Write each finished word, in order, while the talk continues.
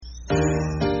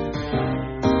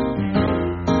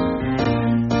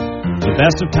The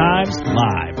Best of Times,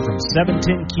 live from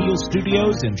 710 Keel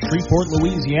Studios in Shreveport,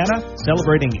 Louisiana,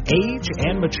 celebrating age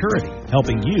and maturity,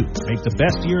 helping you make the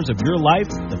best years of your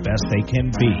life the best they can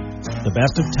be. The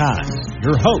Best of Times,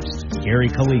 your host,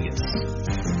 Gary Calligas.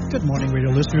 Good morning,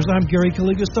 radio listeners. I'm Gary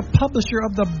Calligas, the publisher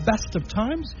of The Best of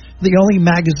Times, the only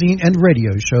magazine and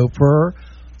radio show for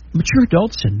mature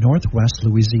adults in Northwest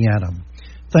Louisiana.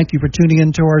 Thank you for tuning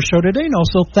into our show today, and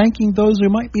also thanking those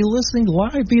who might be listening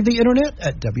live via the internet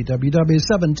at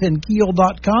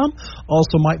www.710keel.com.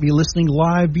 Also might be listening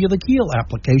live via the Keel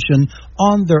application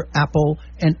on their Apple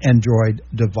and Android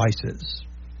devices.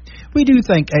 We do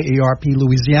thank AARP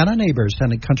Louisiana, neighbors,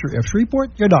 Town and Country of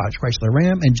Shreveport, your Dodge, Chrysler,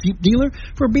 Ram, and Jeep dealer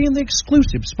for being the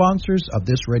exclusive sponsors of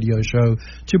this radio show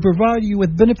to provide you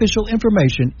with beneficial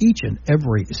information each and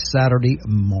every Saturday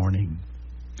morning.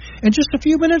 In just a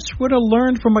few minutes, we're going to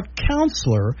learn from a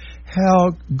counselor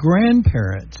how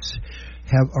grandparents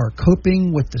are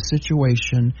coping with the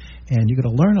situation, and you're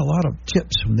going to learn a lot of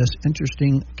tips from this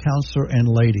interesting counselor and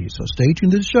lady. So stay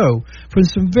tuned to the show for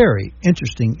some very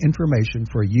interesting information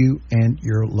for you and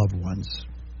your loved ones.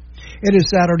 It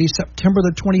is Saturday, September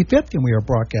the 25th, and we are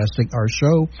broadcasting our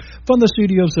show from the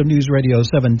studios of News Radio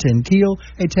 710 Keel,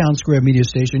 a Town Square media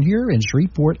station here in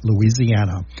Shreveport,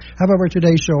 Louisiana. However,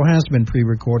 today's show has been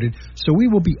pre-recorded, so we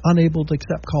will be unable to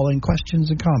accept calling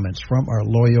questions and comments from our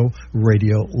loyal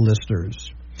radio listeners.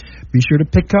 Be sure to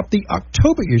pick up the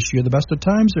October issue of The Best of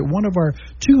Times at one of our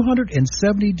 270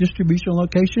 distribution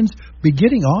locations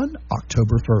beginning on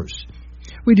October 1st.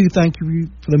 We do thank you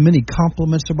for the many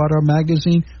compliments about our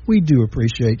magazine. We do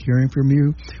appreciate hearing from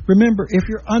you. Remember, if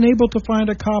you're unable to find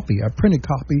a printed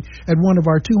copy, at one of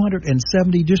our 270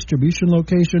 distribution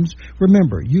locations,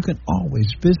 remember, you can always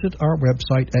visit our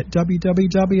website at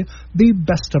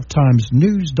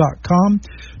www.thebestoftimesnews.com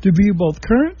to view both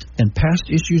current and past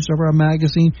issues of our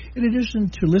magazine, in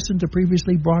addition to listen to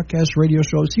previously broadcast radio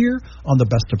shows here on the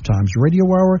Best of Times Radio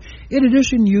Hour. In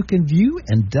addition, you can view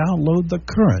and download the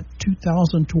current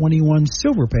 2021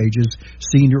 Silver Pages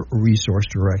Senior Resource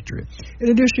Directory. In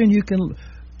addition, you can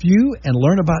view and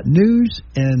learn about news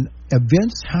and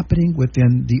events happening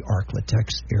within the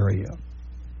Arklatex area.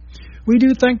 We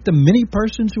do thank the many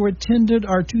persons who attended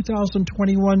our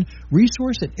 2021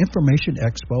 Resource and Information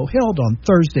Expo held on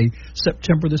Thursday,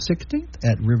 September the 16th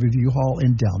at Riverview Hall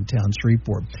in downtown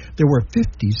Shreveport. There were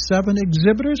 57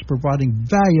 exhibitors providing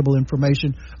valuable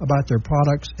information about their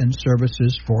products and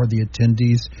services for the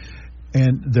attendees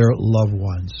and their loved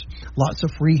ones. Lots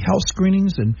of free health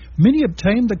screenings, and many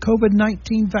obtained the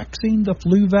COVID-19 vaccine, the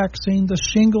flu vaccine, the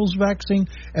shingles vaccine,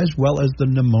 as well as the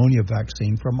pneumonia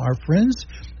vaccine from our friends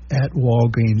at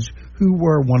Walgreens, who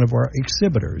were one of our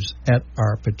exhibitors at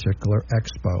our particular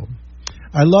expo.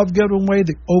 I love giving away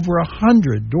the over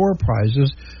 100 door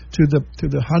prizes to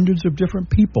the hundreds of different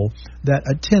people that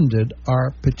attended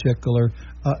our particular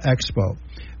expo.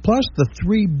 Plus the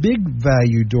three big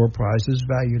value door prizes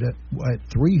valued at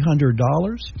 $300.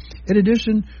 In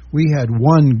addition, we had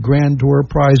one grand door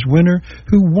prize winner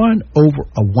who won over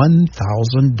a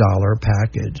 $1,000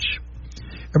 package.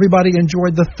 Everybody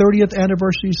enjoyed the 30th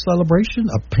anniversary celebration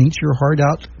of Paint Your Heart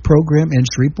Out program in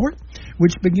Shreveport,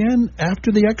 which began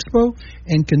after the expo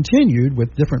and continued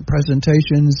with different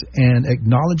presentations and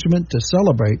acknowledgement to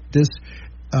celebrate this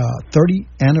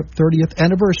 30th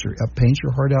anniversary of Paint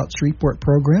Your Heart Out Shreveport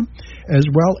program, as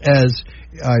well as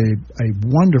a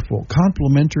wonderful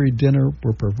complimentary dinner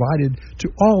were provided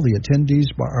to all the attendees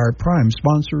by our prime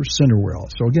sponsor, Centerwell.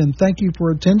 So again, thank you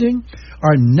for attending.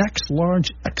 Our next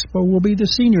large expo will be the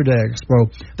Senior Day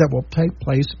Expo that will take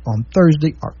place on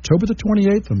Thursday, October the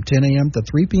 28th from 10 a.m. to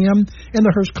 3 p.m. in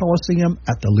the Hearst Coliseum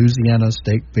at the Louisiana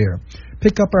State Fair.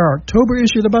 Pick up our October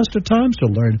issue of The Best of Times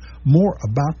to learn more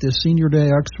about this Senior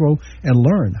Day Expo and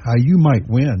learn how you might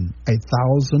win a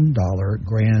 $1,000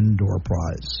 grand door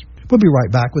prize. We'll be right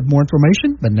back with more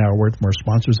information, but now a word from our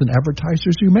sponsors and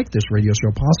advertisers who make this radio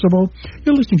show possible.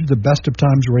 You're listening to the Best of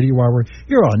Times Radio Hour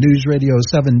here on News Radio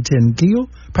 710 Keel,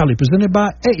 proudly presented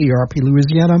by AARP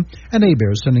Louisiana and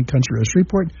Heberts Town and Country of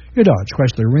Shreveport, your Dodge,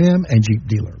 Chrysler, Ram, and Jeep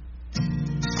dealer.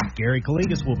 Gary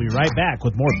Calligas will be right back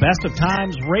with more Best of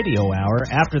Times Radio Hour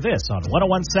after this on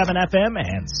 101.7 FM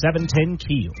and 710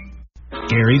 Keel.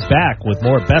 Gary's back with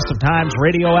more Best of Times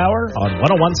Radio Hour on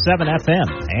 101.7 FM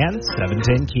and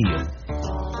 710 Keel.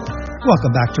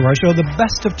 Welcome back to our show, the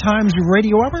Best of Times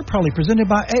Radio Hour, proudly presented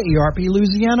by AARP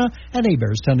Louisiana and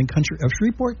Heberts Town and Country of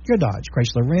Shreveport, your Dodge,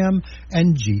 Chrysler, Ram,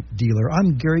 and Jeep dealer.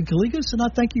 I'm Gary Calligas, and I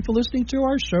thank you for listening to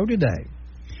our show today.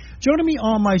 Joining me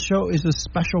on my show is a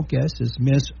special guest, is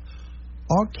Miss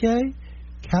Auke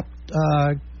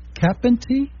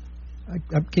Carpentier.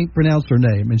 I can't pronounce her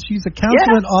name, and she's a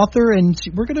counselor and author, and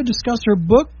we're going to discuss her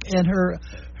book and her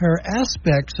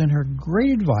aspects and her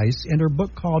great advice in her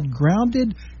book called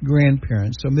Grounded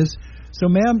Grandparents. So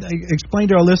ma'am, explain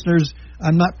to our listeners.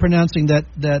 I'm not pronouncing that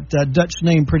Dutch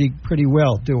name pretty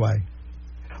well, do I?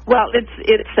 Well, it's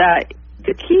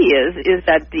the key is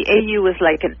that the AU is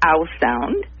like an ow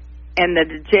sound, and the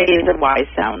J is a Y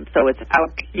sound, so it's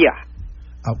Aukia.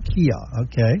 Aukia,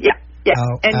 okay. Yeah.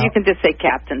 You can just say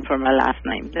Captain for my last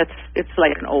name. It's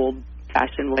like an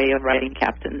old-fashioned way of writing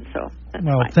Captain, so that's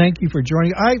fine. Thank you for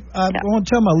joining. I want to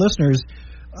tell my listeners,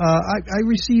 I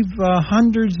receive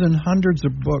hundreds and hundreds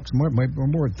of books,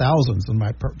 more thousands in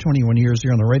my 21 years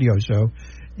here on the radio show,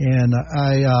 and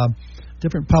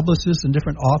different publicists and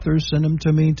different authors send them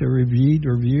to me to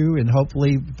review, and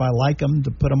hopefully, if I like them,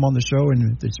 to put them on the show,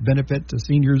 and it's a benefit to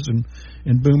seniors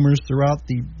and boomers throughout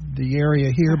the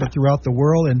area here, but throughout the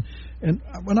world. And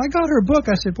when I got her book,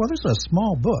 I said, well, this is a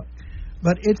small book,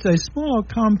 but it's a small,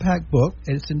 compact book.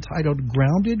 It's entitled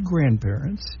Grounded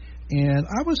Grandparents, and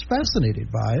I was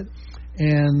fascinated by it,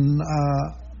 and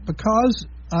because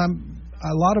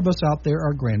a lot of us out there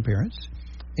are grandparents,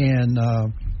 and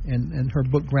her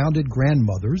book, Grounded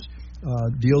Grandmothers,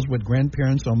 deals with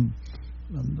grandparents on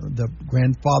the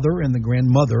grandfather and the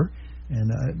grandmother,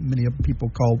 and many people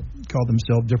call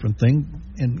themselves different things.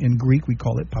 In Greek, we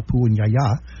call it papu and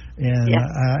yaya, and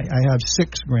I have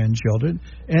 6 grandchildren.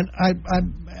 And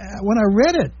when I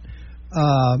read it,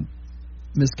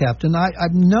 Ms. Captain,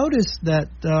 I've noticed that,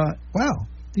 wow,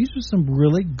 these are some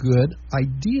really good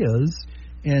ideas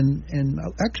and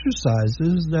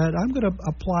exercises that I'm going to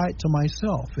apply it to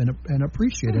myself and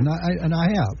appreciate it, and I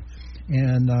have.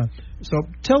 And so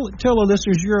tell the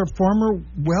listeners, you're a former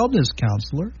wellness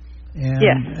counselor. And,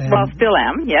 yes, still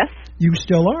am. Yes, you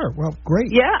still are. Well, great.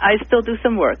 Yeah, I still do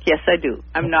some work. Yes, I do.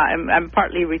 I'm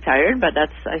partly retired, but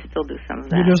I still do some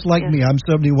of that. You're just like me. I'm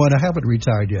 71. I haven't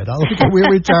retired yet. We'll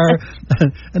retire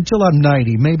until I'm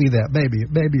 90. Maybe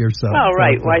or so. Oh,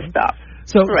 right. Why stop?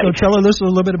 So tell our listeners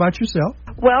a little bit about yourself.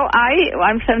 Well,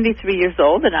 I'm 73 years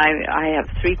old, and I have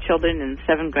 3 children and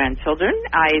 7 grandchildren.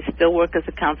 I still work as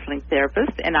a counseling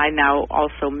therapist, and I now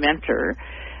also mentor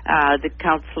the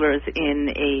counselors in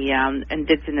a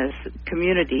indigenous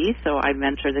community. So I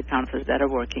mentor the counselors that are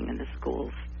working in the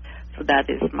schools. So that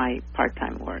is my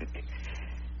part-time work.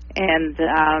 And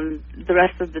the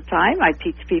rest of the time, I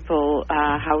teach people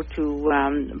how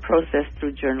to process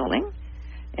through journaling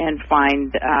and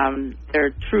find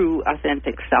their true,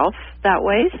 authentic self that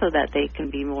way, so that they can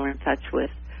be more in touch with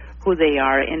who they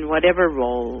are in whatever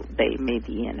role they may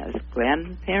be in, as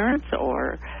grandparents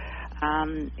or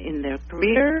in their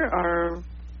career, or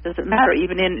doesn't matter,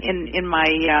 even in my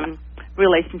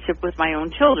relationship with my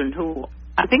own children, who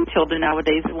I think children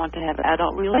nowadays want to have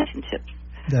adult relationships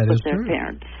with their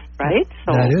parents, right?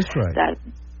 So that is right.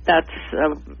 That's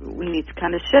we need to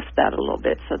kind of shift that a little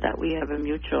bit so that we have a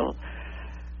mutual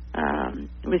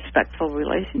respectful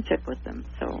relationship with them.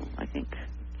 So I think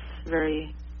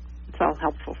it's all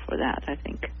helpful for that, I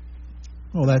think.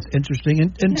 Well, that's interesting.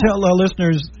 And tell our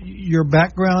listeners, your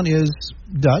background is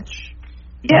Dutch.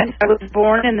 Yes, I was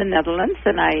born in the Netherlands,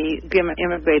 and I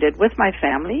immigrated with my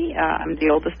family. I'm the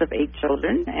oldest of 8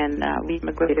 children, and we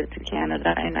immigrated to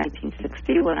Canada in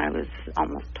 1960 when I was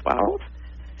almost 12,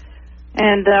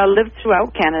 and lived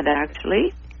throughout Canada,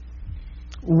 actually.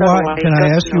 Can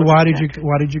I ask you, why did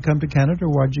you come to Canada, or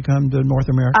why did you come to North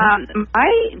America?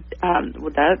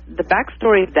 The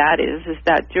backstory of that is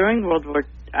that during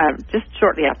just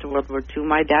shortly after World War II,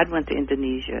 my dad went to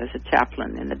Indonesia as a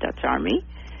chaplain in the Dutch Army,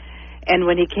 and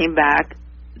when he came back,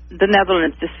 the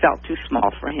Netherlands just felt too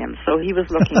small for him, so he was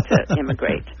looking to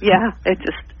immigrate. Yeah, it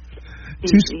just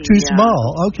too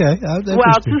small. Okay,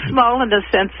 too small in the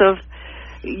sense of.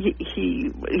 He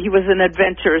was an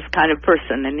adventurous kind of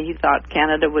person, and he thought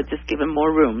Canada would just give him more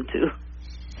room to.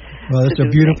 Well, it's a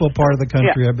beautiful part of the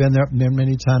country. Yeah. I've been there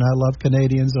many times. I love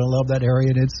Canadians, and I love that area,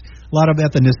 and it's a lot of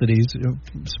ethnicities,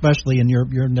 especially in your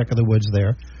neck of the woods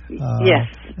there. Yes,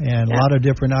 and a lot of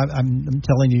different. I'm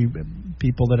telling you,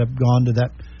 people that have gone to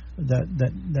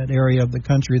that area of the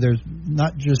country. There's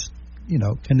not just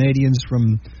Canadians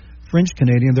from. French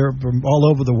Canadian, they're from all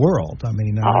over the world. I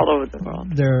mean, all over the world.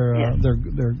 They're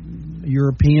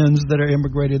Europeans that are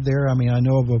immigrated there. I mean, I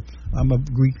know I'm of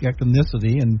Greek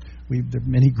ethnicity, and there are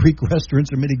many Greek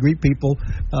restaurants and many Greek people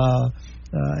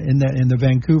in the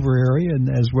Vancouver area, and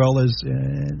as well as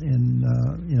in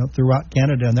throughout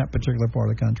Canada and that particular part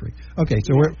of the country. Okay,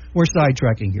 so we're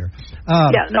sidetracking here.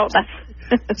 That's.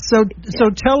 So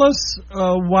tell us,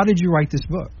 why did you write this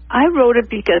book? I wrote it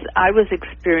because I was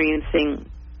experiencing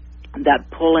that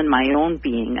pull in my own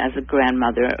being as a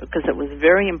grandmother, because it was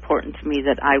very important to me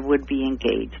that I would be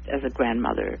engaged as a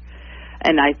grandmother.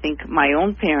 And I think my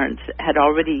own parents had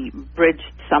already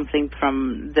bridged something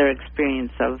from their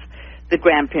experience of the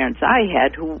grandparents I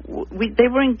had, they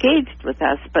were engaged with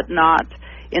us, but not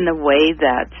in a way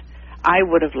that I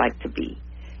would have liked to be.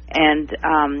 And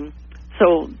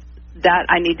so that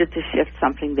I needed to shift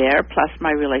something there, plus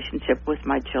my relationship with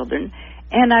my children.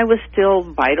 And I was still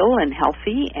vital and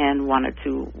healthy and wanted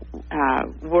to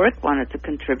work, wanted to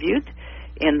contribute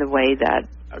in the way that,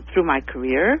 through my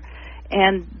career.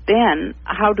 And then,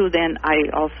 how do then I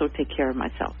also take care of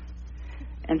myself?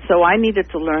 And so I needed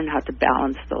to learn how to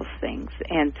balance those things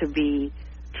and to be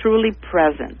truly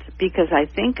present, because I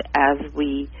think as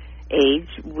we age,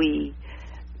 we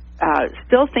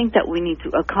still think that we need to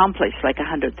accomplish like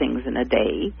 100 things in a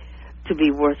day to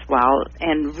be worthwhile,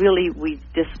 and really we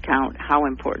discount how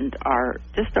important our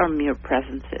mere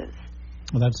presence is.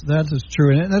 Well, that is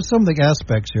true, and that's some of the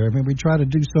aspects here. I mean, we try to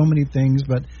do so many things,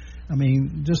 but I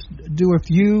mean, just do a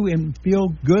few and feel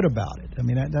good about it. I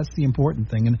mean, that's the important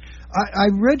thing. And I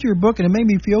read your book, and it made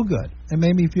me feel good. It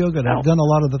made me feel good. Oh. I've done a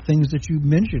lot of the things that you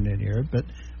mentioned in here, but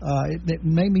it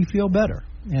made me feel better.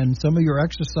 And some of your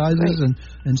exercises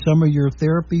and some of your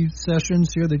therapy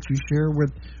sessions here that you share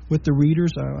with the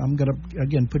readers, I'm going to,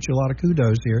 again, put you a lot of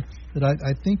kudos here, that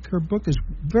I think her book is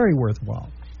very worthwhile.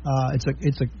 It's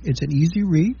an easy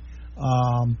read.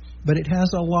 But it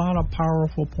has a lot of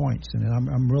powerful points in it.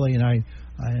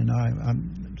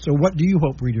 So what do you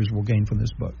hope readers will gain from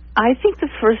this book? I think the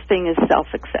first thing is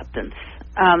self-acceptance.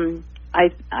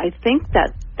 I think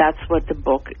that's what the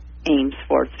book aims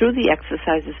for, through the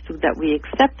exercises, too, that we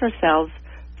accept ourselves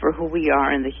for who we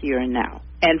are in the here and now.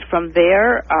 And from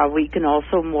there, we can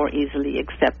also more easily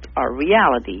accept our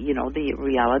reality, the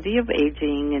reality of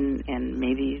aging and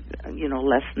maybe,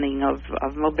 lessening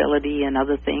of mobility and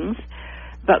other things.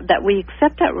 But that we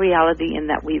accept that reality, and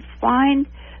that we find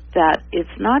that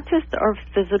it's not just our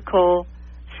physical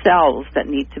selves that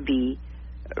need to be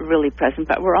really present,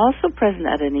 but we're also present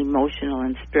at an emotional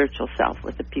and spiritual self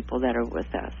with the people that are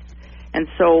with us. And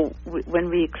so when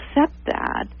we accept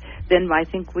that, then I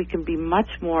think we can be much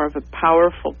more of a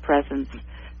powerful presence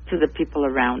to the people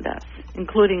around us,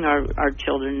 including our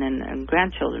children and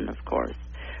grandchildren, of course.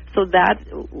 So that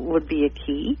would be a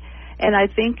key. And I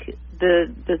think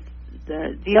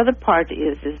the other part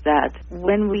is that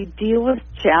when we deal with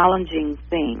challenging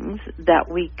things, that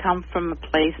we come from a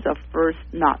place of first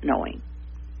not knowing.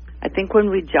 I think when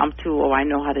we jump to, I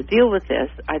know how to deal with this,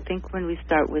 I think when we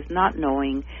start with not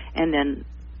knowing and then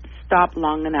stop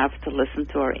long enough to listen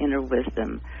to our inner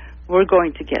wisdom, we're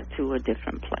going to get to a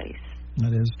different place.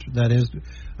 That is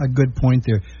a good point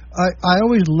there. I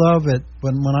always love it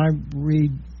when I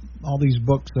read all these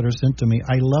books that are sent to me.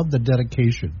 I love the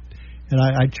dedication. And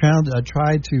I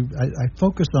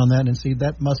focused on that and see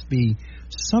that must be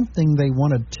something they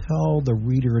want to tell the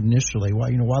reader initially.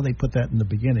 Why they put that in the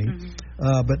beginning.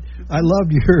 Mm-hmm. But I love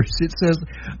yours. It says,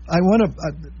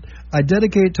 I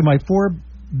dedicate to my 4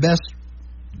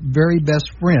 very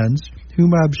best friends,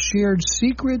 whom I've shared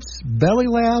secrets, belly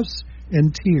laughs,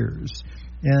 and tears,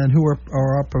 and who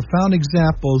are profound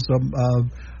examples of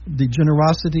the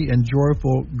generosity and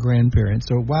joyful grandparents.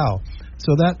 So wow.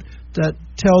 So that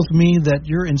tells me that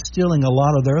you're instilling a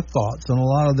lot of their thoughts and a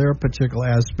lot of their particular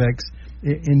aspects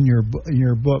in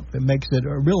your book that makes it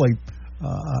really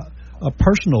a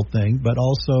personal thing, but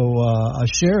also a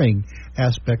sharing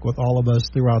aspect with all of us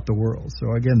throughout the world.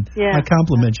 So again, I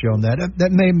compliment you on that.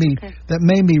 That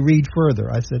made me read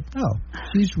further. I said, oh,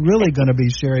 she's really going to be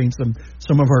sharing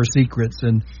some of her secrets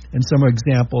and some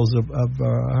examples of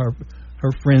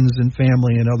her friends and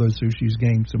family and others who she's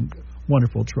gained some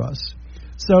wonderful trust.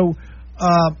 So,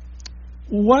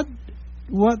 what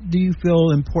do you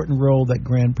feel important role that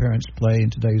grandparents play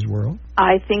in today's world?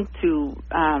 I think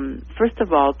first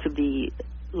of all, to be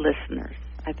listeners.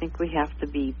 I think we have to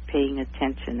be paying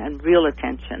attention, and real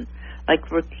attention, like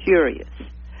we're curious.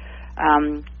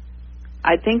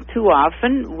 I think too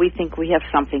often we think we have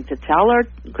something to tell our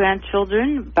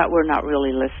grandchildren, but we're not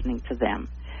really listening to them.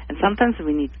 And sometimes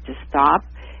we need to just stop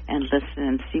and listen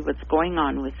and see what's going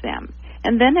on with them.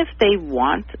 And then if they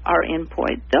want our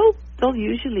input, they'll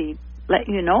usually let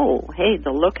you know. Hey,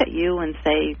 they'll look at you and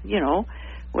say,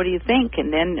 what do you think?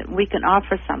 And then we can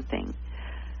offer something.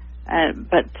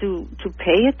 But to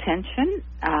pay attention,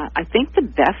 I think the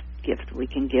best gift we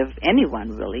can give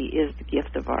anyone really is the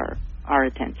gift of our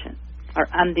attention, our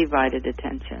undivided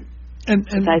attention.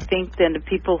 And I think then the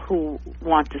people who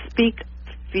want to speak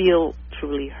feel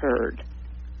truly heard.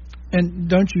 And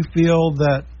don't you feel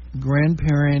that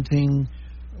grandparenting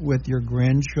with your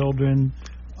grandchildren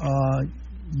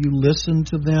you listen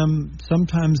to them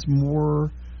sometimes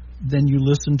more than you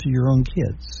listen to your own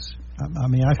kids. I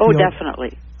mean, I feel,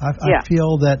 definitely. I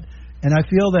feel that, and I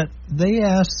feel that they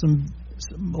ask a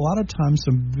lot of times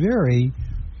some very.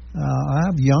 I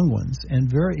have young ones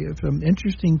and some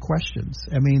interesting questions.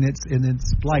 I mean, it's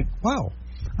like, wow,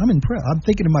 I'm impressed. I'm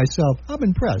thinking to myself, I'm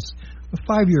impressed. A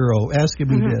 5-year-old asking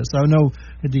me this. I don't know,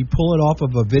 did he pull it off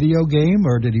of a video game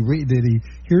or did he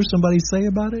hear somebody say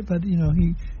about it? But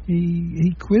he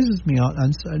quizzes me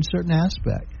on certain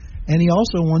aspect, and he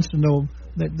also wants to know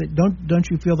that don't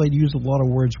you feel they use a lot of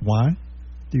words? Why?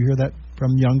 Do you hear that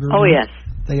from younger? Oh ones? yes.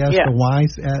 They ask the why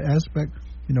aspect.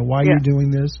 Why are you doing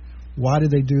this? Why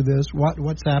did they do this?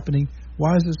 What's happening?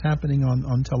 Why is this happening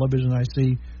on television? I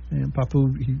see, and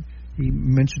Papu he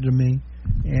mentioned to me,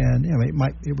 and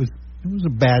it was a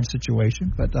bad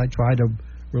situation, but I try to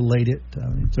relate it.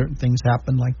 Certain things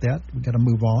happen like that. We got to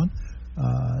move on.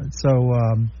 So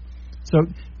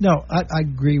no, I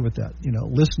agree with that.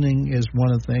 Listening is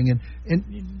one thing, and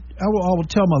I will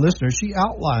tell my listeners. She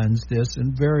outlines this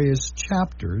in various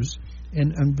chapters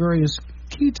and various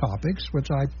key topics,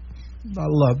 which I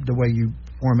love the way you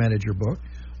formatted your book.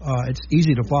 It's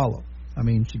easy to follow. I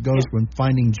mean, she goes from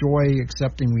finding joy,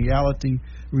 accepting reality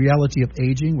of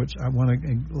aging, which I want to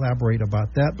elaborate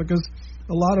about that because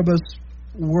a lot of us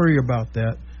worry about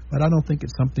that, but I don't think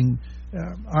it's something.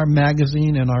 Our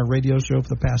magazine and our radio show for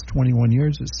the past 21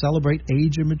 years is celebrate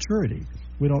age and maturity.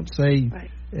 We don't say,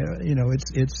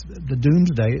 it's the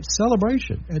doomsday. It's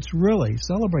celebration. It's really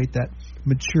celebrate that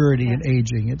maturity and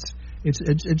aging. It's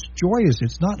joyous.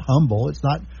 It's not humble. It's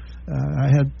not. I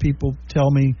had people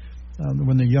tell me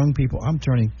when they're young people, I'm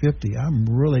turning 50. I'm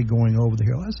really going over the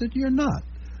hill. I said, you're not.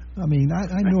 I mean,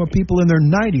 I know of people in their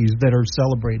 90s that are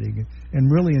celebrating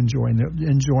and really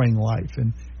enjoying life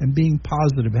and being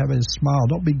positive, having a smile.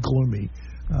 Don't be gloomy.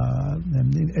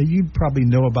 And you probably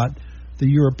know about the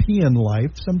European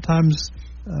life. Sometimes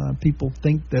people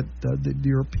think that the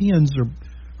Europeans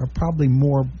are probably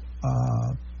more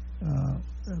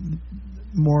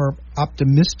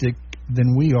optimistic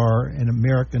than we are in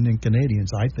American and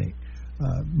Canadians, I think.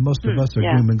 Most of us are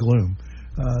doom and gloom.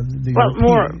 I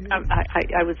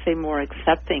would say more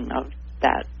accepting of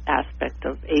that aspect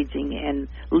of aging and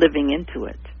living into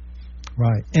it.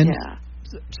 Right. And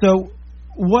so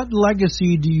what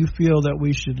legacy do you feel that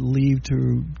we should leave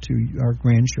to our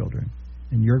grandchildren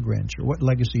and your grandchildren? What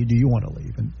legacy do you want to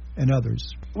leave and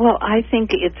others? Well, I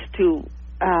think it's to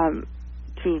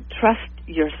trust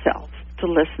yourself, to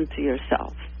listen to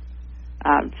yourself.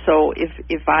 So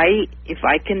if I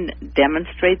can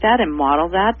demonstrate that and model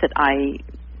that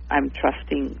I'm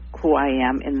trusting who I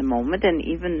am in the moment, and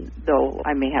even though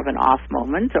I may have an off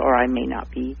moment or I may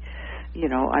not be,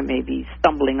 I may be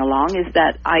stumbling along, is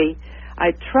that I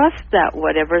trust that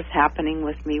whatever's happening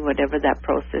with me, whatever that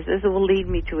process is, it will lead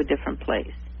me to a different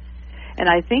place. And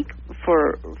I think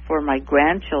for my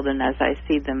grandchildren, as I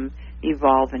see them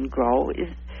evolve and grow, is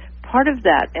part of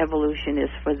that evolution is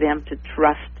for them to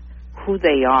trust who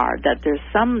they are, that there's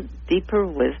some deeper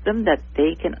wisdom that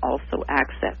they can also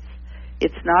access.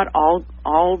 It's not all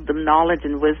the knowledge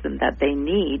and wisdom that they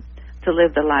need to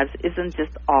live their lives isn't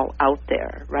just all out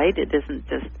there, right? It isn't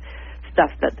just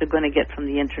stuff that they're going to get from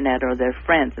the internet or their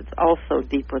friends. It's also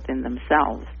deep within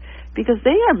themselves, because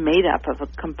they are made up of a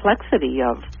complexity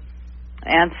of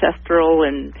ancestral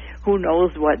and who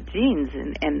knows what genes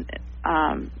and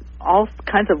all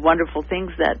kinds of wonderful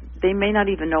things that they may not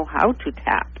even know how to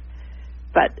tap.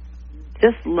 But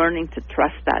just learning to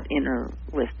trust that inner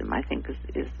wisdom, I think,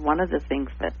 is one of the things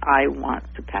that I want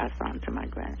to pass on to my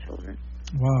grandchildren.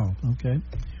 Wow, okay.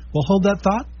 Well, hold that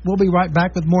thought. We'll be right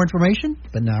back with more information.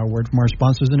 But now a word from our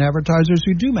sponsors and advertisers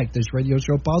who do make this radio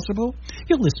show possible.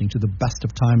 You're listening to the Best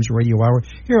of Times Radio Hour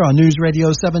here on News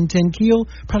Radio 710 Keel,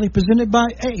 proudly presented by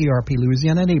AARP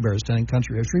Louisiana and Heberts Town &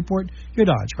 Country of Shreveport, your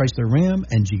Dodge, Chrysler, Ram,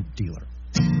 and Jeep dealer.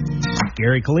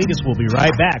 Gary Kaligas will be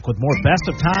right back with more Best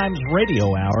of Times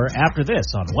Radio Hour after this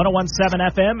on 101.7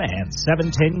 FM and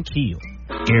 710 Keel.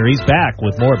 Gary's back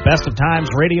with more Best of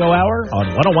Times Radio Hour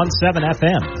on 101.7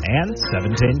 FM and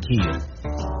 710 Keel.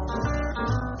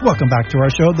 Welcome back to our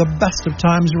show, the Best of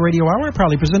Times Radio Hour,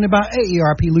 proudly presented by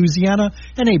AARP Louisiana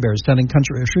and Heberts Town &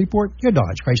 Country of Shreveport, your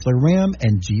Dodge, Chrysler, Ram,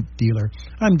 and Jeep dealer.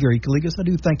 I'm Gary Kaligas. I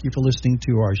do thank you for listening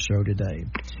to our show today.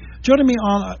 Joining me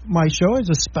on my show as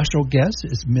a special guest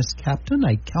is Miss Captain,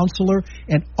 a counselor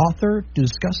and author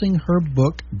discussing her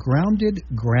book, Grounded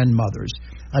Grandmothers.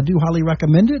 I do highly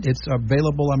recommend it. It's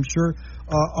available, I'm sure,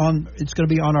 it's going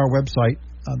to be on our website,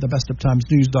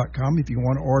 thebestoftimesnews.com. If you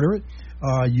want to order it,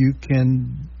 you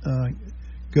can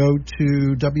go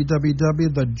to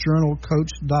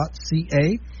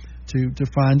www.thejournalcoach.ca to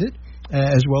find it.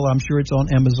 As well, I'm sure it's on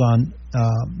Amazon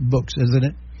Books, isn't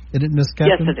it? Isn't it, Miss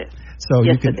Catherine? Yes, it is. So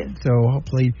yes, you can. It is. So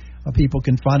hopefully people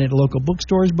can find it at local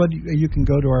bookstores, but you can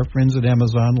go to our friends at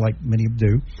Amazon, like many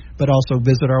do. But also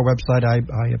visit our website. I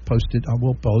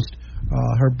will post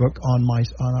her book on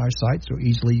our site, so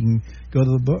easily you can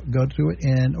go to it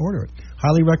and order it.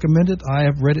 Highly recommend it. I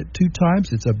have read it 2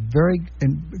 times. It's a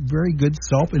very good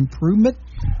self-improvement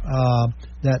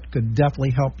that could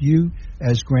definitely help you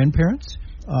as grandparents.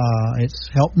 It's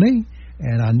helped me,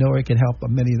 and I know it can help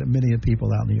many of the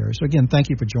people out in the area. So again, thank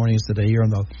you for joining us today here on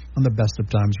the Best of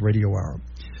Times Radio Hour.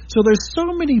 So there's so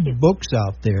many books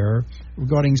out there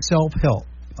regarding self-help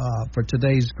for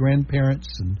today's grandparents,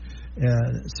 and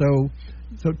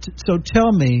so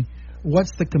tell me,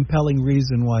 what's the compelling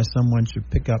reason why someone should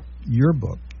pick up your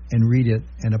book and read it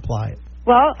and apply it?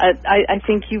 Well, I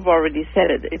think you've already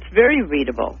said it. It's very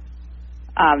readable,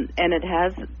 and it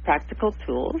has practical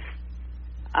tools.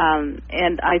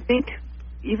 And I think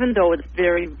even though it's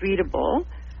very readable,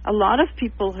 a lot of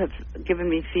people have given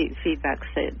me feedback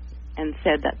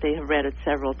said that they have read it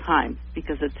several times,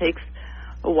 because it takes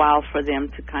a while for them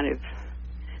to kind of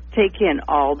take in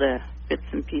all the bits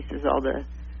and pieces, all the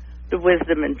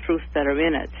wisdom and truth that are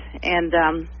in it. And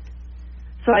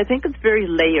so I think it's very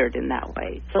layered in that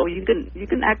way. So you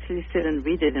can actually sit and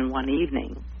read it in one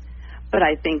evening. But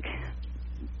I think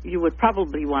you would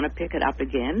probably want to pick it up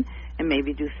again and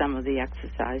maybe do some of the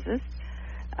exercises.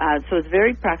 So it's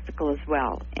very practical as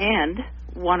well. And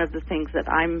one of the things that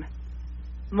I'm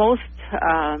most,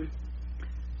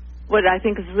 what I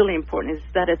think is really important is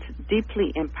that it's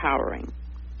deeply empowering.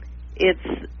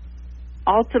 It's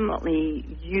ultimately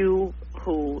you,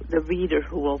 the reader,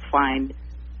 who will find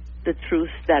the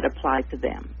truths that apply to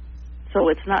them. So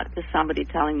it's not just somebody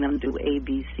telling them do A,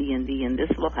 B, C, and D, and this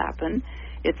will happen.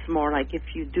 It's more like if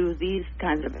you do these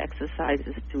kinds of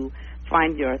exercises to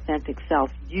find your authentic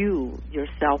self, you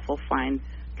yourself will find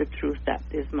the truth that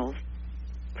is most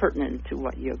pertinent to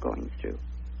what you're going through.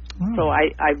 Oh. So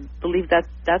I believe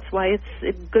that's why it's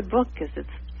a good book, because it's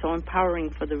so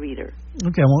empowering for the reader.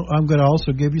 Okay, well, I'm going to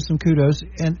also give you some kudos.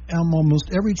 And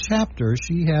almost every chapter,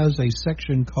 she has a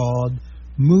section called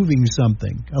Moving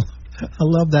Something. I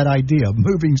love that idea,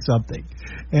 moving something.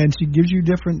 And she gives you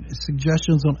different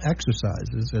suggestions on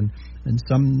exercises. And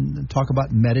some talk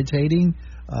about meditating.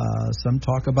 Some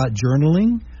talk about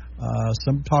journaling.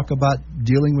 Some talk about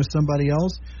dealing with somebody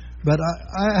else. But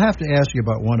I have to ask you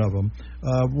about one of them.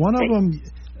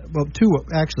 Two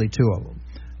of them.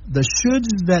 The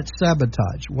shoulds that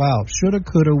sabotage. Wow, shoulda,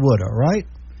 coulda, woulda, right?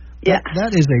 Yeah.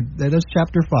 That is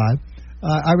chapter 5.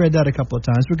 I read that a couple of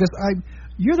times because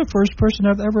you're the first person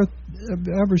I've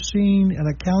ever seen, and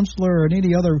a counselor or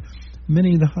any other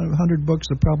many 100 books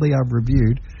that probably I've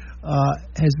reviewed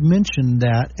has mentioned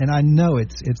that, and I know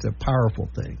it's a powerful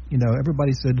thing. You know,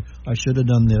 everybody said I should have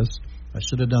done this. I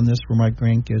should have done this for my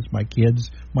grandkids, my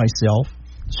kids, myself.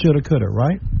 Shoulda, coulda,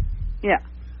 right? Yeah.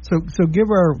 So give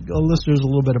our listeners a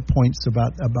little bit of points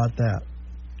about that.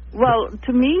 Well,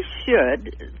 to me,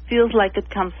 should feels like it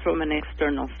comes from an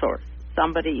external source.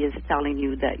 Somebody is telling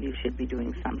you that you should be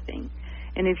doing something.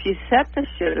 And if you set the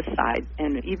should aside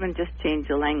and even just change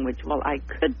the language, well, I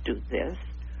could do this,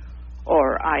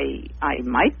 or I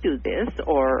might do this,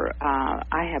 or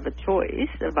I have a choice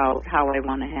about how I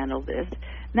want to handle this,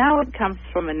 now it comes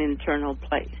from an internal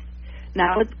place.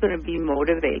 Now it's going to be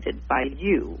motivated by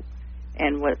you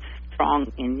and what's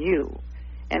strong in you.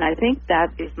 And I think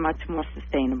that is much more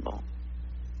sustainable.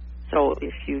 So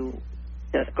if you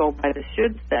just go by the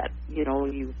shoulds that,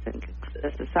 you think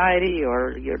a society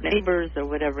or your neighbors or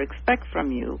whatever expect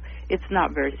from you, it's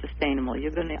not very sustainable.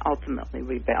 You're going to ultimately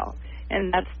rebel.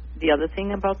 And that's the other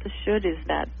thing about the should, is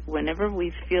that whenever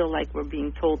we feel like we're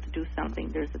being told to do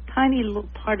something, there's a tiny little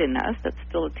part in us that's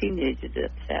still a teenager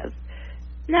that says,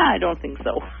 I don't think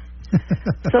so.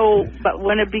 But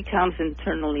when it becomes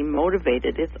internally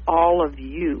motivated, it's all of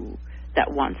you that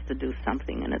wants to do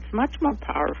something, and it's much more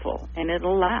powerful, and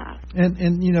it'll last.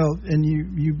 And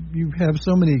you have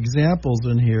so many examples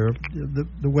in here,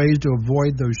 the ways to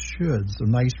avoid those shoulds, a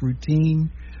nice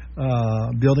routine,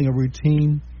 building a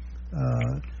routine.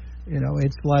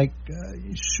 It's like,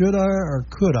 should I or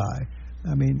could I?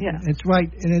 I mean, yeah. It's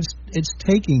right, and it's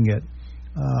taking it.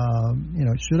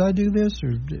 Should I do this,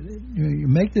 or you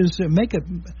make the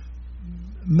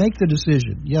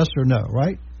decision, yes or no,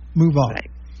 right? Move on. Right.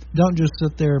 Don't just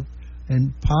sit there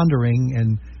and pondering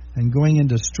and going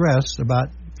into stress about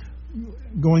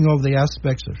going over the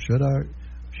aspects of should I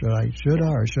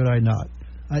or should I not.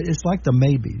 It's like the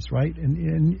maybes, right?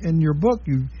 And in your book,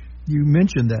 you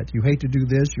mentioned that you hate to do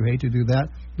this, you hate to do that,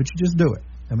 but you just do it.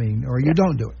 I mean, or you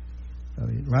don't do it. I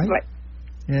mean, right? Right.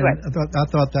 And right. I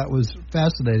thought that was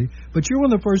fascinating. But you're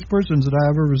one of the first persons that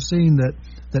I've ever seen that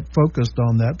focused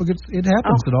on that, because it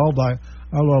happens in all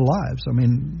our lives. I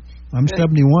mean, I'm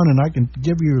 71, and I can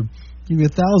give you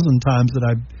 1,000 times that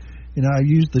I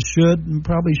used the should, and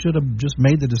probably should have just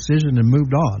made the decision and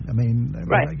moved on. I mean,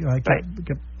 I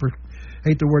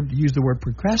hate to use the word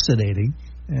procrastinating,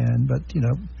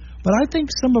 but I think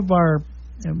some of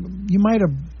you might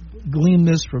have gleaned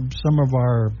this from some of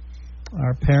our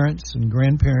parents and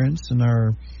grandparents and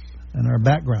our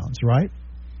backgrounds, right?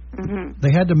 Mm-hmm.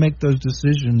 They had to make those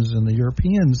decisions in the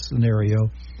European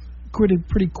scenario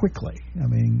pretty quickly. I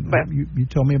mean, you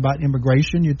told me about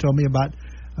immigration. You told me about,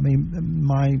 I mean,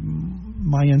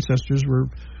 my ancestors were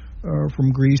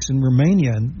from Greece and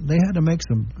Romania, and they had to make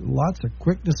lots of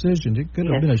quick decisions. It could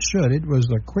have been a should. It was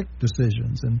a quick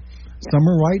decisions, and some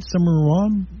are right, some are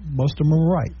wrong. Most of them are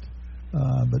right,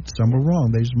 but some were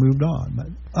wrong. They just moved on. But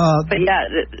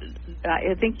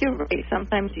I think you're right.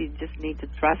 Sometimes you just need to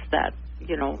trust that,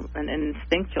 an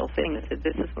instinctual thing that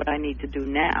this is what I need to do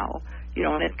now,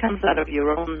 and it comes out of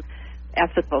your own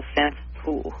ethical sense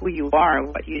of who you are and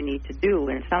what you need to do.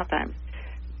 And sometimes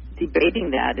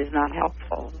debating that is not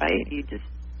helpful, right?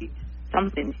 Some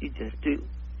things you just do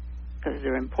because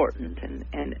they're important,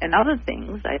 and other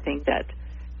things, I think that,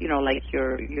 like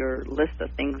your list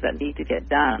of things that need to get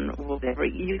done,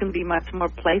 you can be much more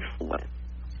playful with.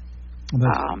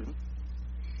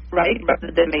 Right?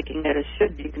 Rather than making it a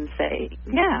should, you can say,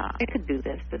 yeah, I could do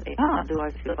this today. Do I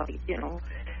feel like,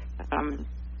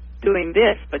 doing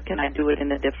this, but can I do it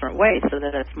in a different way so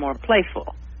that it's more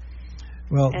playful?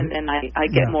 Well, and then I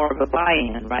get more of a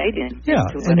buy-in, right? And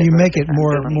you make it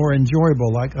more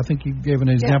enjoyable. Like, I think you gave an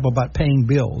example about paying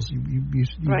bills. You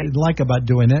like about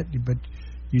doing it, but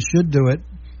you should do it,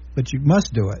 but you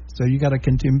must do it. So you got to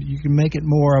continue. You can make it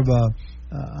more of a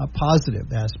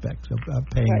positive aspect of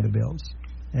paying the bills.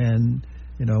 And,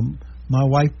 my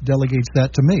wife delegates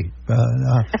that to me.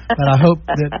 And I hope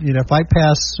that, if I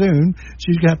pass soon,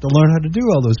 she's going to have to learn how to do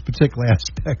all those particular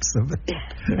aspects of it.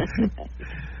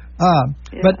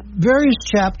 But various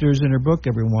chapters in her book,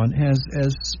 everyone, has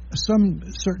some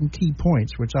certain key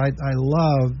points, which I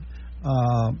love.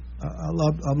 I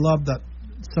love that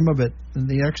some of it in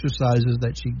the exercises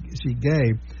that she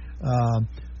gave.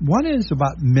 One is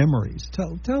about memories.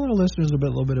 Tell our listeners a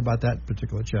little bit about that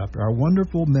particular chapter. Our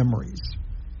wonderful memories.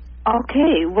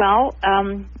 Okay. Well,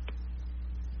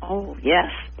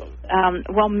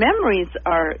 well, memories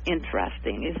are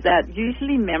interesting. Is that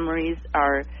usually memories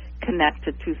are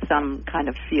connected to some kind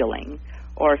of feeling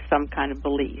or some kind of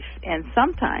belief, and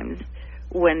sometimes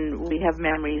when we have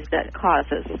memories that cause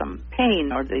us some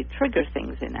pain or they trigger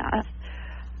things in us,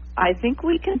 I think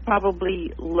we can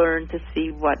probably learn to see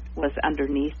what was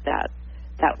underneath that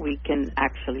we can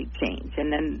actually change.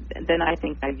 And then I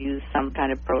think I've used some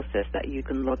kind of process that you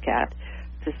can look at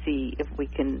to see if we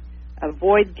can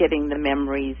avoid getting the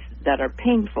memories that are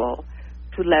painful,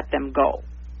 to let them go.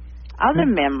 Other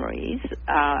memories,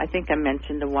 I think I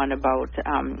mentioned the one about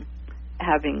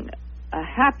having a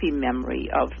happy memory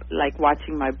of, like,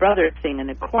 watching my brother sing in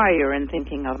a choir and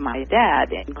thinking of my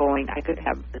dad and going, I could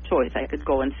have the choice. I could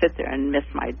go and sit there and miss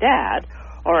my dad,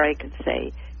 or I could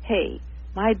say, hey,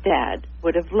 my dad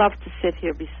would have loved to sit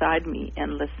here beside me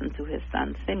and listen to his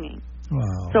son singing.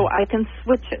 Wow. So I can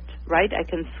switch it, right? I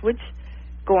can switch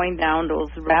going down those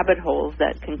rabbit holes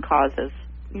that can cause us,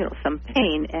 some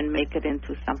pain, and make it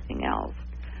into something else.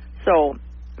 So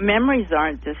memories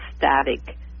aren't just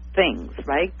static things,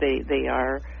 right? They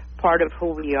are part of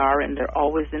who we are, and they're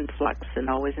always in flux and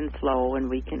always in flow, and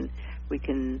we can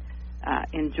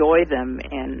enjoy them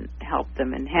and help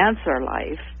them enhance our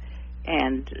life,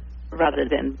 and rather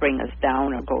than bring us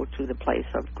down or go to the place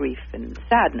of grief and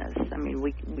sadness. I mean,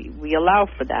 we allow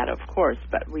for that, of course,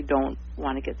 but we don't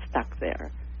want to get stuck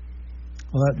there.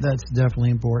 Well, that's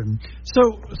definitely important. So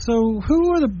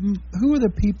who are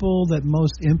the people that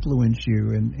most influence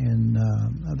you, and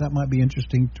that might be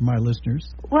interesting to my listeners.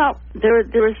 Well,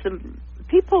 there were some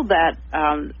people that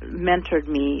mentored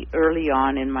me early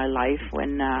on in my life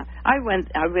when I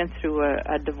went through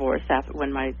a divorce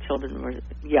when my children were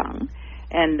young,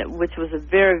 and which was a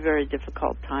very, very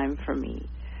difficult time for me,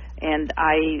 and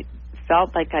I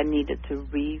felt like I needed to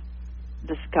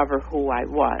rediscover who I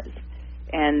was.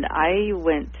 And I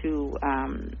went to a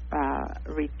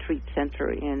retreat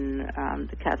center in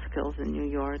the Catskills in New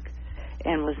York,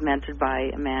 and was mentored by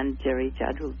a man, Jerry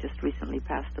Judd, who just recently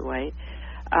passed away.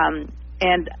 And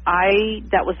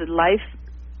that was a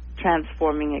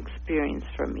life-transforming experience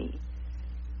for me.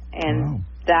 And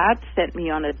that set me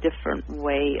on a different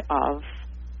way of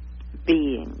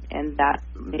being, and that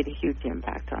made a huge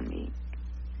impact on me.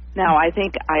 Now, I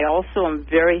think I also am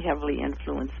very heavily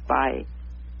influenced by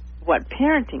what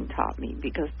parenting taught me,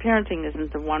 because parenting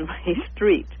isn't a one-way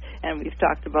street, and we've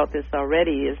talked about this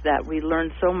already, is that we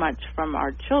learn so much from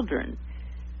our children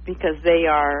because they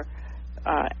are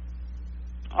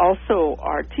also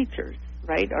our teachers,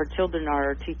 right? Our children are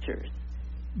our teachers.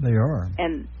 They are.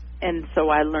 And so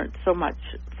I learned so much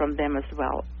from them as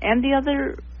well. And the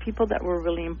other people that were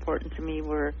really important to me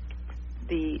were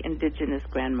the Indigenous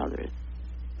grandmothers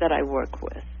that I work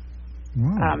with.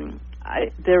 Wow.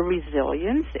 Their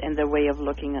resilience and their way of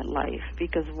looking at life,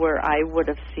 because where I would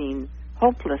have seen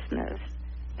hopelessness,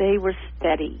 they were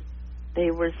steady.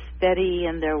 They were steady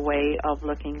in their way of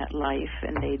looking at life,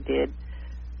 and they did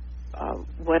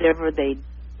whatever they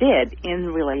did in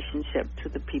relationship to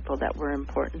the people that were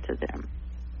important to them.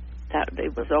 That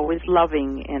it was always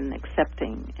loving and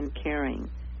accepting and caring,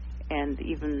 and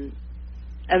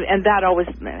that always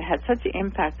had such an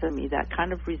impact on me, that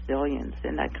kind of resilience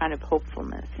and that kind of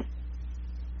hopefulness.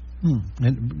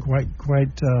 And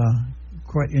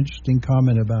quite interesting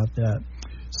comment about that.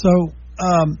 So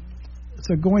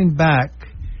going back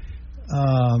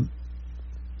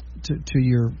to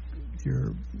your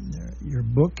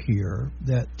book here,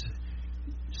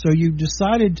 so you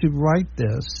decided to write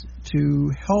this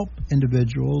to help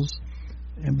individuals,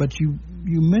 but you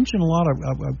mentioned a lot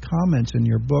of comments in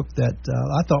your book that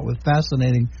I thought was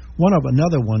fascinating.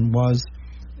 Another one was,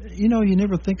 you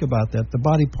never think about that, the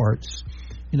body parts.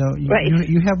 Right.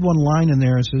 You have one line in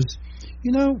there that says,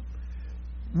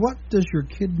 what does your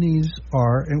kidneys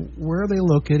are and where are they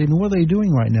located and what are they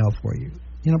doing right now for you?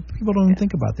 People don't even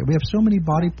think about that. We have so many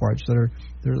body parts that are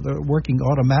they're working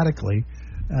automatically,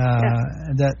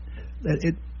 that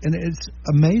it's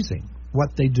amazing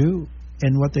what they do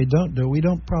and what they don't do. We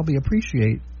don't probably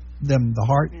appreciate them. The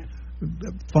heart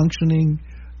functioning,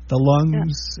 the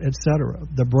lungs, etc.,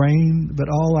 the brain, but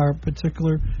all are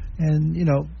particular. And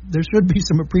there should be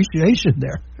some appreciation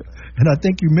there. And I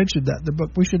think you mentioned that in the book.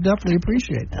 We should definitely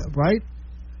appreciate that, right?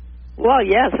 Well,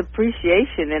 yes,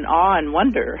 appreciation and awe and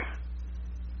wonder.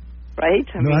 Right?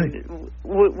 I mean,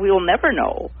 we'll never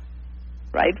know,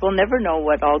 right? We'll never know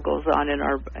what all goes on in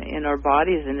our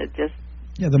bodies, and it just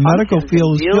the medical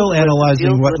field is still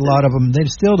analyzing what a lot of them they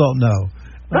still don't know.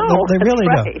 No, they really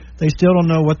right. don't. They still don't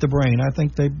know what the brain. I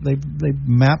think they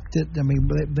mapped it. I mean,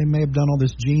 they may have done all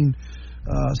this gene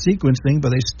sequencing, but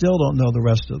they still don't know the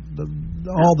rest of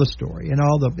all the story and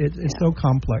all the. It's so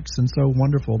complex and so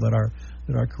wonderful that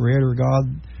our Creator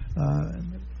God,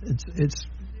 it's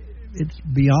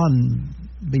beyond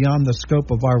the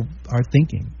scope of our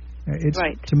thinking. It's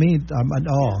right. To me, I'm in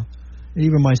awe.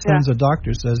 Even my son's a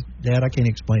doctor, says, "Dad, I can't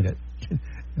explain it."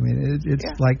 I mean,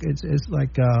 it's like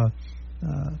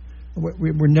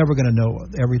we're never going to know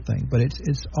everything, but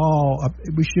it's all.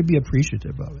 We should be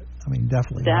appreciative of it. I mean,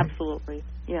 definitely. Absolutely, right?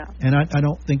 Yeah. And I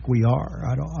don't think we are.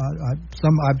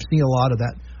 I've seen a lot of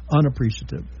that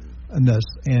unappreciativeness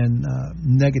and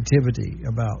negativity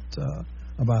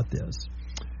about this.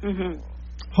 Mm-hmm.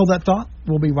 Hold that thought.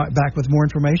 We'll be right back with more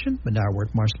information. But now a word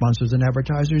from our sponsors and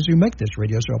advertisers who make this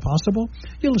radio show possible.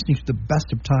 You're listening to the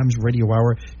Best of Times Radio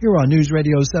Hour here on News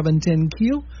Radio 710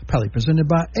 Keel, proudly presented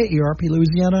by AARP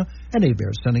Louisiana and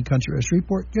Hebert's Town & Country of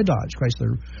Shreveport, your Dodge,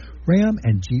 Chrysler, Ram,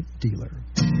 and Jeep dealer.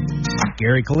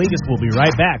 Gary Calligas will be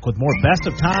right back with more Best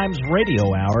of Times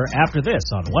Radio Hour after this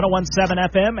on 101.7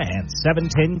 FM and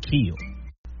 710 Keel.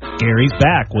 Gary's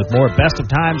back with more Best of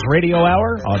Times Radio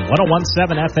Hour on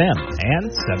 101.7 FM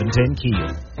and 710 Keel.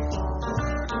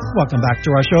 Welcome back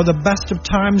to our show, the Best of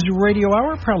Times Radio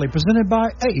Hour, proudly presented by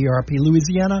AARP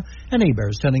Louisiana and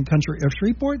Hebert's Town & Country of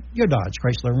Shreveport, your Dodge,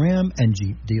 Chrysler, Ram, and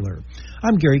Jeep dealer.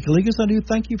 I'm Gary Calligas. I do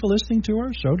thank you for listening to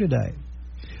our show today.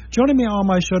 Joining me on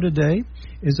my show today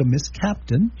is a Miss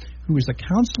Captain, who is a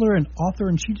counselor and author,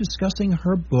 and she's discussing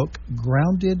her book,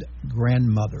 Grounded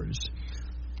Grandmothers.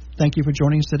 Thank you for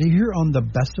joining us today here on the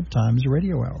Best of Times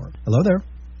Radio Hour. Hello there.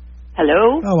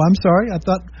 Hello. Oh, I'm sorry. I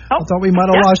thought we might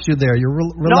have lost you there. You're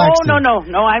relaxing.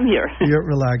 No, I'm here. You're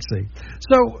relaxing.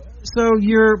 So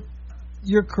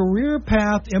your career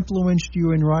path influenced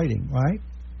you in writing, right?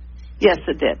 Yes,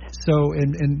 it did. So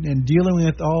in dealing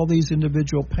with all these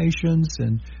individual patients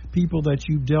and people that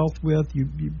you dealt with,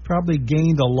 you probably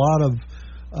gained a lot of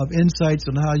insights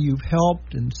on how you've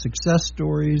helped and success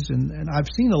stories, and I've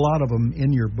seen a lot of them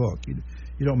in your book.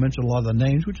 You don't mention a lot of the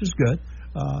names, which is good,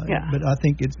 but I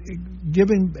think it's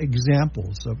giving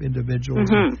examples of individuals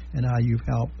and how you've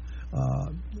helped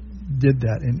did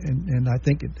that, and I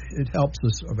think it helps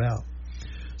us about.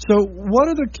 So what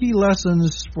are the key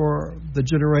lessons for the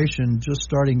generation just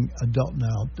starting adult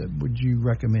now that would you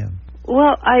recommend?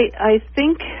 Well, I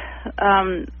think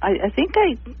I think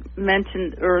I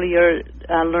mentioned earlier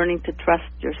learning to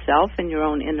trust yourself and your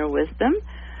own inner wisdom.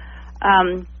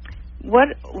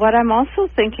 What I'm also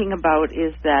thinking about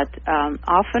is that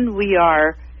often we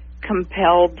are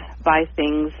compelled by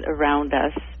things around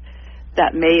us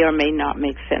that may or may not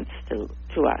make sense to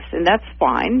us, and that's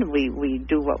fine. We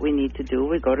do what we need to do.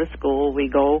 We go to school. We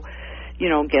go,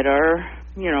 get our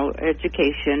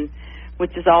education,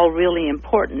 which is all really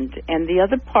important. And the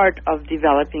other part of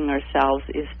developing ourselves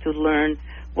is to learn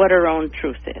what our own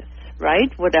truth is,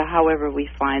 right? However we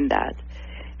find that.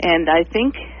 And I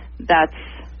think that's,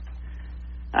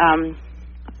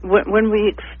 when we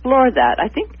explore that,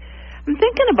 I'm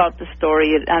thinking about the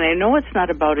story, and I know it's not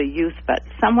about a youth, but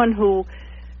someone who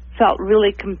felt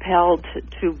really compelled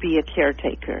to be a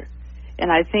caretaker.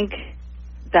 And I think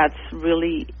that's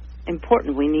really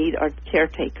important. We need our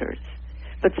caretakers.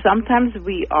 But sometimes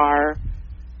we are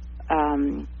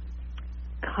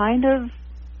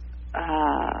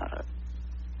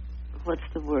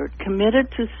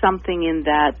committed to something in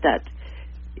that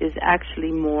is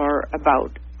actually more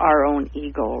about our own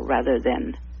ego rather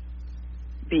than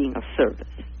being of service.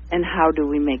 And how do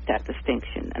we make that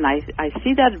distinction? And I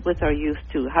see that with our youth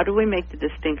too. How do we make the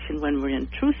distinction when we're in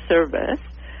true service,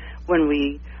 when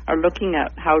we are looking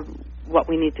at what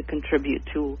we need to contribute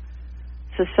to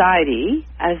society,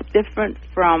 as different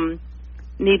from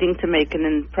needing to make an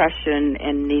impression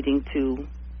and needing to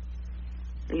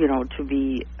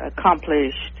be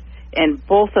accomplished. And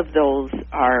both of those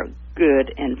are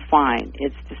good and fine.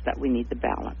 It's just that we need the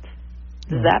balance.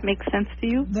 Does that make sense to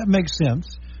you? That makes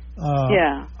sense.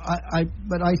 Yeah.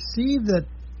 But I see that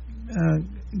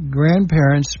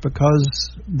grandparents,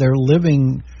 because they're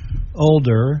living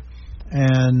older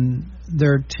and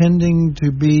they're tending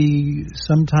to be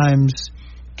sometimes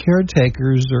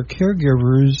caretakers or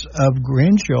caregivers of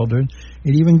grandchildren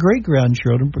and even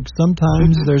great-grandchildren, because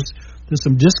sometimes there's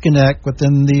some disconnect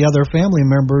within the other family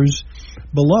members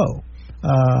below.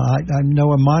 I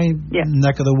know in my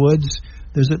neck of the woods,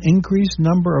 there's an increased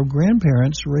number of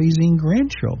grandparents raising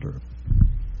grandchildren.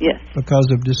 Yes. Because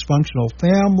of dysfunctional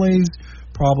families,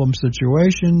 problem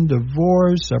situation,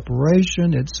 divorce,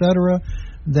 separation, etc.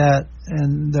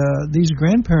 These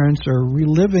grandparents are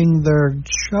reliving their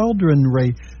child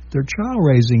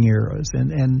raising eras,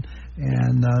 and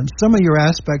some of your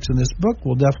aspects in this book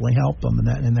will definitely help them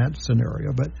in that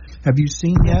scenario. But have you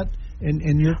seen that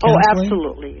in your counseling? Oh,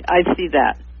 absolutely. I see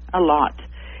that a lot.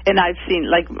 And I've seen,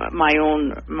 like, my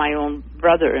own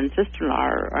brother and sister-in-law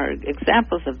are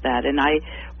examples of that. And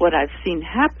what I've seen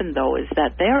happen, though, is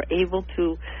that they're able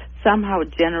to somehow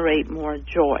generate more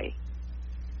joy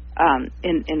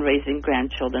in raising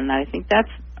grandchildren. And I think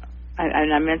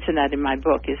and I mentioned that in my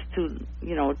book, is to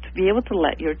be able to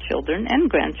let your children and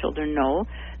grandchildren know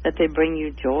that they bring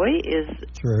you joy is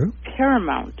true,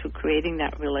 paramount to creating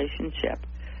that relationship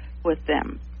with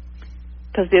them.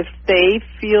 Because if they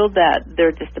feel that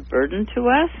they're just a burden to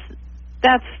us,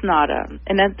 that's not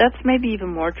that's maybe even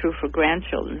more true for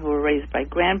grandchildren who are raised by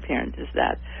grandparents, is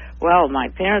that, well, my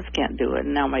parents can't do it,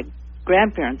 and now my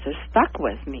grandparents are stuck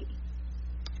with me.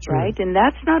 True. Right? And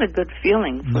that's not a good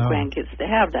feeling for grandkids to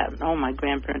have that. Oh, my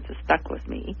grandparents are stuck with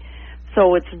me.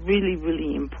 So it's really,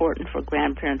 really important for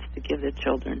grandparents to give their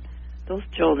children, those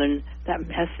children, that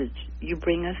message. You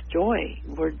bring us joy.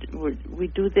 We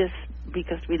do this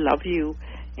because we love you,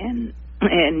 and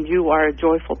you are a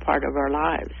joyful part of our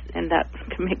lives. And that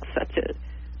can make such a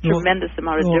tremendous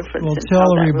amount of difference. Well,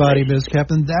 tell everybody, Ms.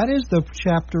 Kaplan, that is the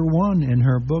chapter 1 in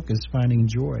her book, is finding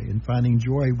joy, and finding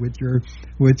joy with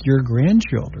your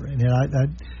grandchildren.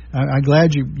 And I'm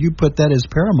glad you put that as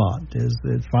paramount, is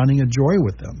finding a joy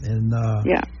with them. And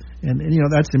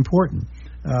and that's important.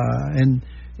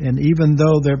 And even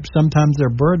though sometimes they're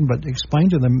burdened, but explain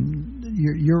to them,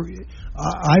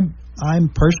 I'm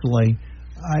personally,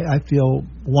 I feel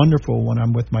wonderful when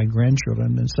I'm with my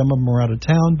grandchildren, and some of them are out of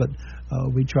town, but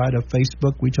we try to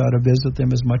Facebook, we try to visit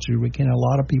them as much as we can. A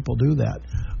lot of people do that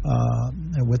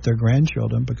with their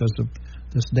grandchildren because of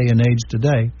this day and age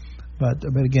today. But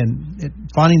again,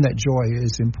 finding that joy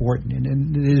is important,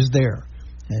 and it is there.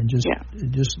 And just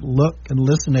look and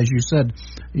listen, as you said,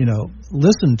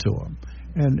 listen to them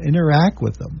and interact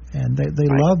with them, and they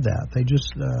love that. They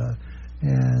just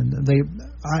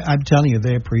I'm telling you,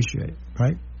 they appreciate it,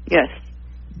 right? Yes.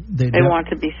 They want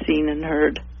to be seen and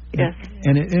heard. Yes.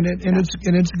 And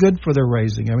it's good for their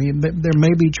raising. I mean, there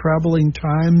may be troubling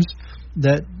times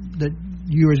that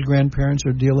you as grandparents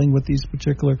are dealing with these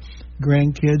particular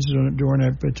grandkids during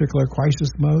a particular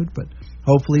crisis mode, but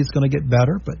hopefully it's going to get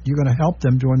better. But you're going to help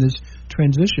them during this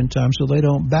transition time so they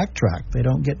don't backtrack. They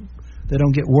don't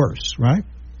get worse, right?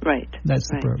 Right. That's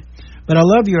the problem. But I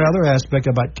love your other aspect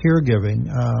about caregiving.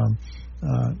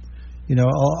 You know,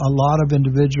 a lot of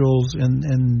individuals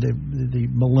and the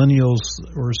millennials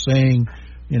are saying,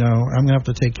 you know, I'm going to have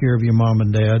to take care of your mom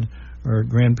and dad or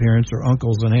grandparents or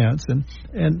uncles and aunts. And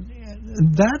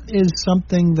that is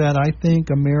something that I think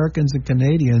Americans and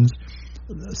Canadians,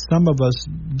 some of us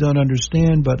don't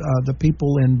understand, but the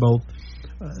people in both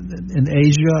in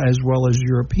Asia as well as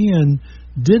European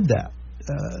did that.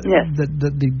 Yes.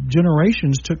 The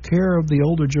generations took care of the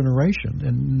older generation,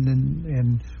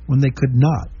 and when they could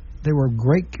not, they were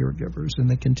great caregivers, and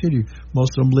they continued.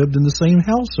 Most of them lived in the same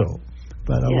household,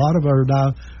 but a lot of them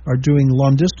now are doing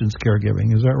long distance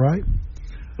caregiving. Is that right?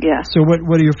 Yeah. So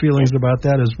what are your feelings about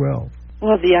that as well?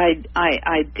 Well, the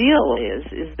ideal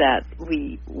is that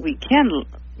we can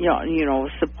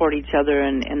support each other,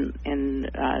 and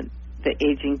the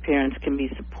aging parents can be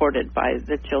supported by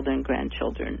the children and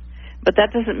grandchildren. But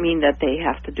that doesn't mean that they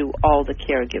have to do all the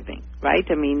caregiving, right?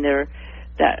 I mean,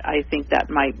 I think that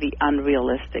might be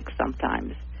unrealistic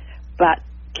sometimes. But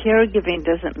caregiving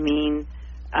doesn't mean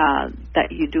that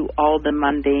you do all the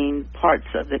mundane parts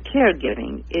of the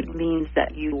caregiving. It means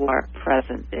that you are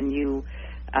present and you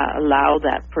allow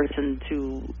that person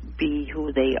to be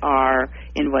who they are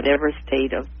in whatever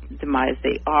state of demise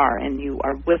they are, and you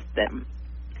are with them.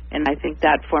 And I think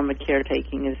that form of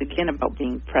caretaking is, again, about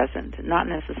being present, not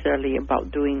necessarily about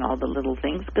doing all the little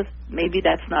things, because maybe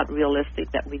that's not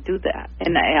realistic that we do that.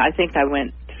 And I think I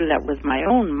went through that with my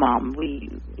own mom. We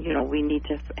need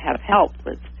to have help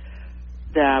with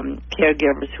the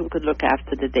caregivers who could look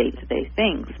after the day-to-day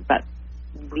things, but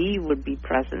we would be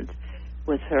present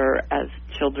with her as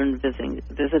children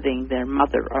visiting their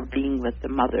mother or being with the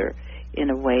mother in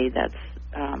a way that's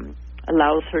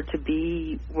allows her to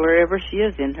be wherever she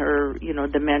is in her,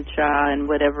 dementia and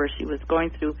whatever she was going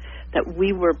through, that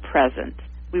we were present.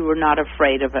 We were not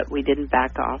afraid of it. We didn't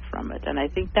back off from it. And I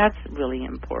think that's really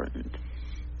important.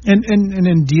 And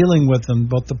in dealing with them,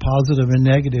 both the positive and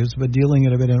negatives, but dealing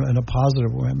it in a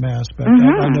positive aspect.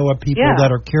 Mm-hmm. I know of people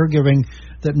that are caregiving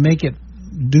that make it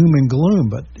doom and gloom,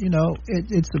 but,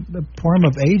 it's a form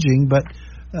of aging, but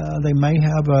they may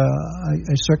have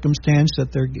a circumstance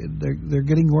that they're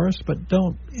getting worse, but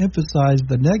don't emphasize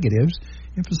the negatives.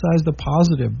 Emphasize the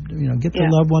positive. Get the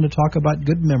loved one to talk about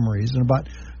good memories and about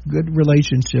good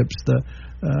relationships.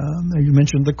 You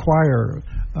mentioned the choir.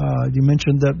 You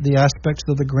mentioned the aspects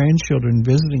of the grandchildren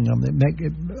visiting them.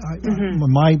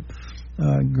 My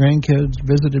grandkids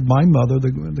visited my mother,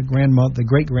 the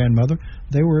great grandmother.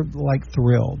 They were like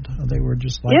thrilled. They were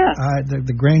just like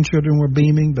the grandchildren were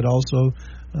beaming, but also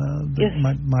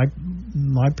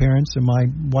my parents and my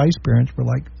wife's parents were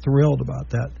like thrilled about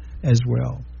that as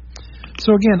well.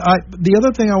 So again, the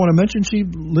other thing I want to mention, she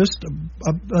lists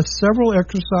several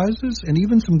exercises and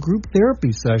even some group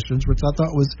therapy sessions, which I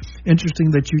thought was interesting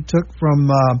that you took from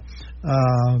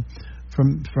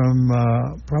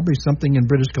probably something in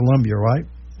British Columbia, right?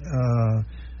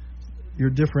 Your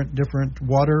different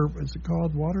water, is it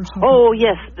called water something? Oh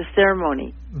yes, the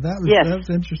ceremony. That was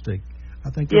interesting. I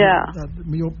think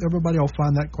everybody will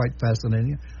find that quite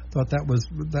fascinating. I thought that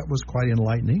was quite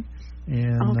enlightening,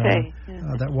 and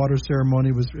that water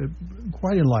ceremony was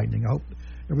quite enlightening. I hope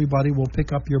everybody will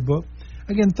pick up your book.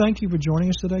 Again, thank you for joining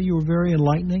us today. You were very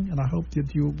enlightening, and I hope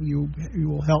that you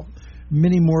will help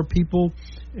many more people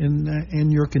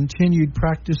in your continued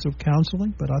practice of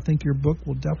counseling. But I think your book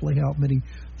will definitely help many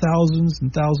thousands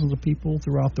and thousands of people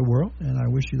throughout the world, and I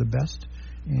wish you the best.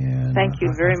 And thank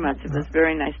you very much. It was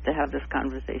very nice to have this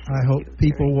conversation. I hope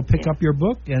people will pick up your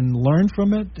book and learn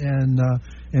from it and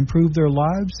improve their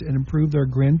lives and improve their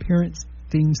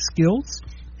grandparenting skills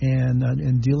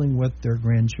and dealing with their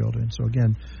grandchildren. So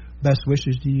again, best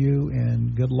wishes to you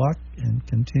and good luck and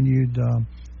continued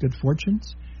good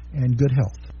fortunes and good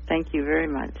health. Thank you very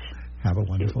much. Have a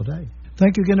wonderful day.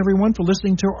 Thank you again, everyone, for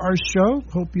listening to our show.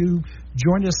 Hope you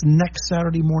join us next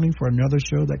Saturday morning for another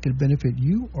show that could benefit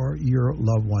you or your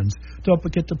loved ones. Don't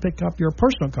forget to pick up your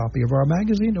personal copy of our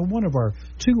magazine at one of our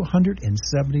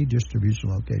 270 distribution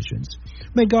locations.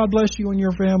 May God bless you and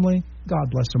your family. God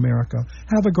bless America.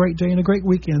 Have a great day and a great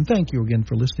weekend. Thank you again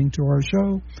for listening to our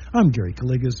show. I'm Gary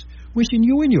Calligas, wishing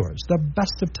you and yours the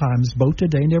best of times both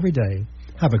today and every day.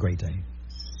 Have a great day.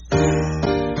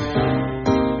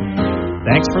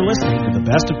 Thanks for listening to the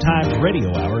Best of Times Radio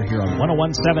Hour here on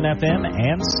 101.7 FM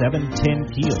and 710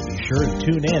 Keel. Be sure to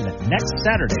tune in next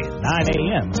Saturday at 9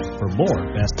 a.m. for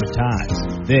more Best of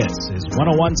Times. This is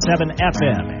 101.7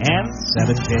 FM and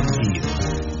 710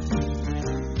 Keel.